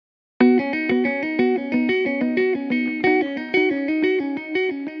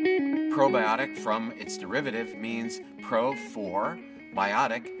Probiotic, from its derivative, means pro for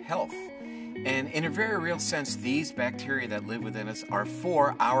biotic, health. And in a very real sense, these bacteria that live within us are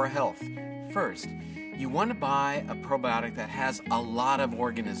for our health. First, you want to buy a probiotic that has a lot of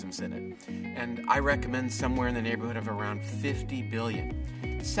organisms in it. And I recommend somewhere in the neighborhood of around 50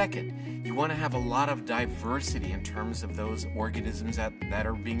 billion. Second, you want to have a lot of diversity in terms of those organisms that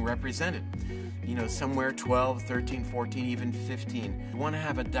are being represented. You know, somewhere 12, 13, 14, even 15. You want to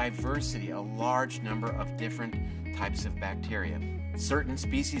have a diversity, a large number of different types of bacteria. Certain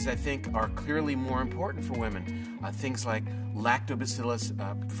species, I think, are clearly more important for women. Things like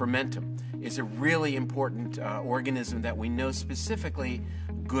Lactobacillus fermentum is a really important organism that we know specifically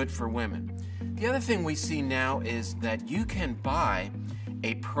good for women. The other thing we see now is that you can buy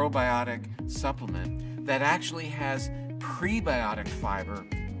a probiotic supplement that actually has prebiotic fiber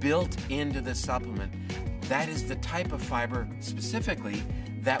built into the supplement. That is the type of fiber specifically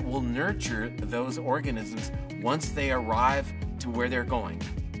that will nurture those organisms once they arrive to where they're going.